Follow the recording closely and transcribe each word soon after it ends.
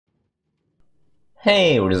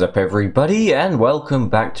Hey, what is up everybody, and welcome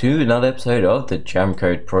back to another episode of the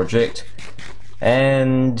JamCode project.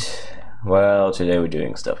 And, well, today we're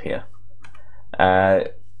doing stuff here.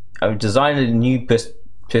 I've designed a new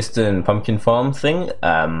piston pumpkin farm thing.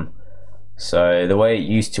 So the way it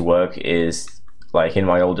used to work is, like in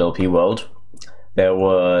my old LP world, there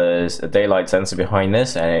was a daylight sensor behind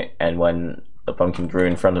this, and when the pumpkin grew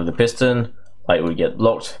in front of the piston, light would get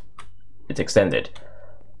blocked, it's extended.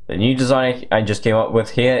 The new design I just came up with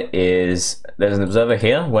here is there's an observer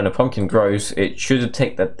here. When a pumpkin grows, it should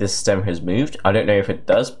detect that this stem has moved. I don't know if it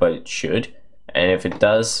does, but it should. And if it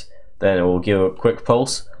does, then it will give a quick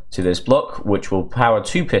pulse to this block, which will power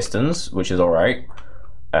two pistons, which is alright.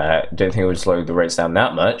 Don't think it would slow the rates down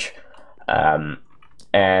that much.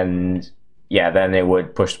 And yeah, then it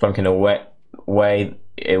would push the pumpkin away.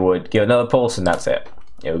 It would give another pulse, and that's it.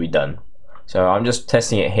 It would be done. So I'm just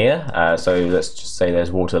testing it here, so let's just say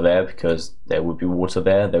there's water there, because there would be water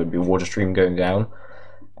there, there would be a water stream going down,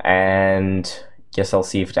 and guess I'll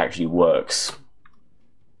see if it actually works.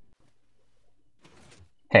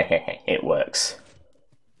 It works.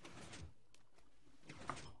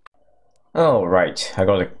 Alright, I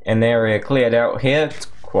got an area cleared out here, it's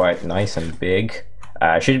quite nice and big.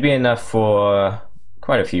 Should be enough for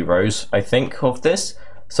quite a few rows, I think, of this.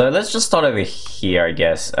 So let's just start over here, I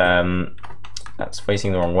guess. That's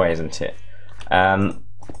facing the wrong way, isn't it?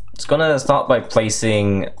 It's gonna start by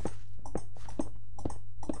placing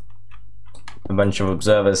a bunch of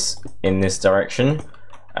observers in this direction,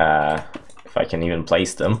 if I can even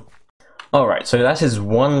place them. Alright, so that is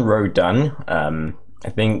one row done. I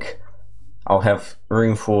think I'll have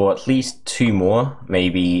room for at least two more,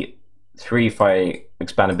 maybe three if I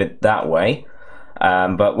expand a bit that way.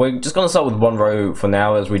 But we're just going to start with one row for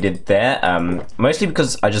now, as we did there, mostly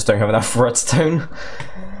because I just don't have enough redstone.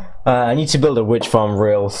 I need to build a witch farm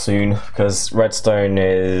real soon, because redstone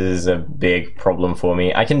is a big problem for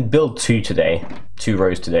me. I can build two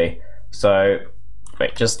rows today, so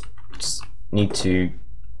wait, just need to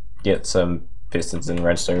get some pistons in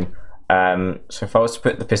redstone. So if I was to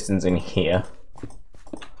put the pistons in here,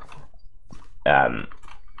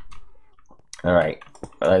 alright,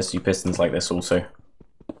 let's do pistons like this also.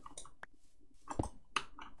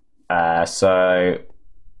 So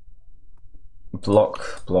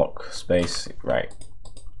block space, right.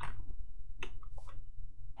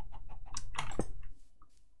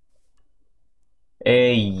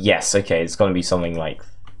 Yes, okay, it's gonna be something like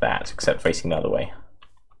that, except facing the other way.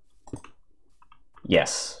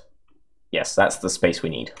 Yes, that's the space we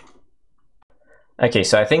need. Okay,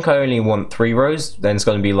 so I think I only want 3 rows, then it's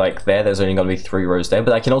going to be like there's only going to be 3 rows there,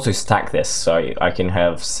 but I can also stack this, so I can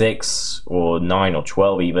have 6 or 9 or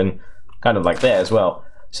 12 even, kind of like there as well.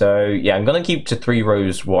 So yeah, I'm going to keep to 3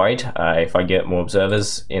 rows wide if I get more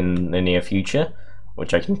observers in the near future,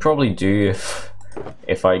 which I can probably do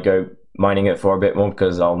if I go mining it for a bit more,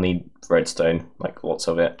 because I'll need redstone, like lots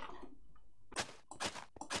of it.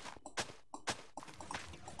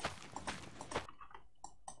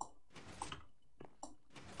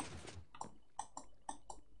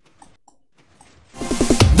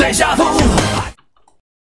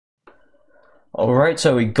 Alright,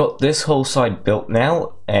 so we got this whole side built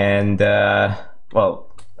now, and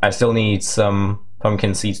well, I still need some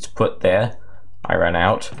pumpkin seeds to put there. I ran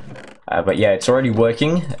out, but yeah, it's already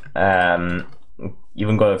working.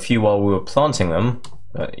 Even got a few while we were planting them,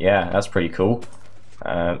 but yeah, that's pretty cool.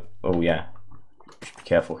 Oh yeah, should be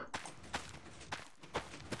careful.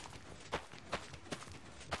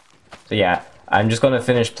 So yeah, I'm just gonna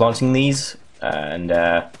finish planting these, and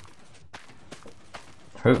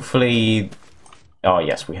hopefully. Oh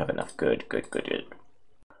yes, we have enough. Good.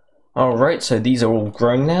 Alright, so these are all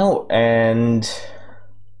grown now, and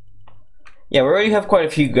yeah, we already have quite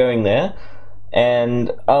a few going there,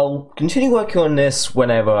 and I'll continue working on this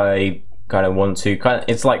whenever I kind of want to.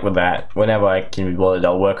 It's like with that, whenever I can be bothered,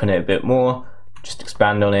 I'll work on it a bit more, just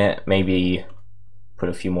expand on it, maybe put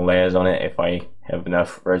a few more layers on it if I have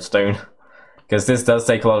enough redstone, because this does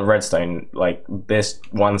take a lot of redstone. Like this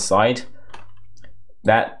one side,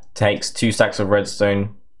 that takes 2 stacks of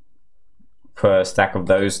redstone per stack of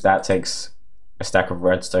those. That takes a stack of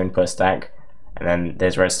redstone per stack, and then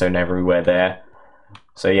there's redstone everywhere there.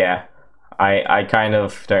 So yeah, I kind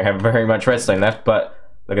of don't have very much redstone left, but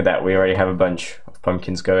look at that, we already have a bunch of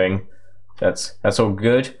pumpkins going. That's all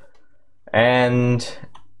good. And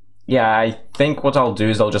yeah, I think what I'll do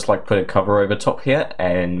is I'll just like put a cover over top here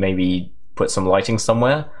and maybe put some lighting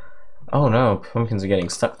somewhere. Oh no, pumpkins are getting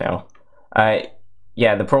stuck now.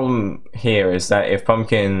 Yeah, the problem here is that if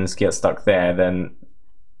pumpkins get stuck there, then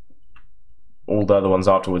all the other ones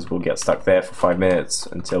afterwards will get stuck there for 5 minutes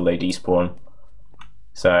until they despawn.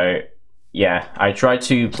 So yeah, I try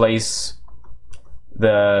to place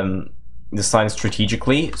the signs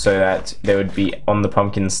strategically so that they would be on the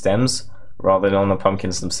pumpkin stems rather than on the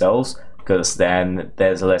pumpkins themselves, because then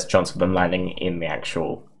there's a less chance of them landing in the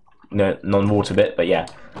actual non-water bit. But yeah,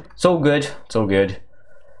 it's all good. It's all good.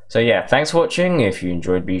 So yeah, thanks for watching. If you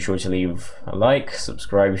enjoyed, be sure to leave a like,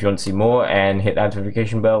 subscribe if you want to see more, and hit that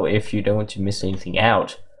notification bell if you don't want to miss anything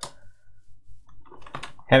out.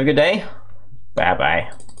 Have a good day. Bye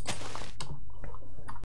bye.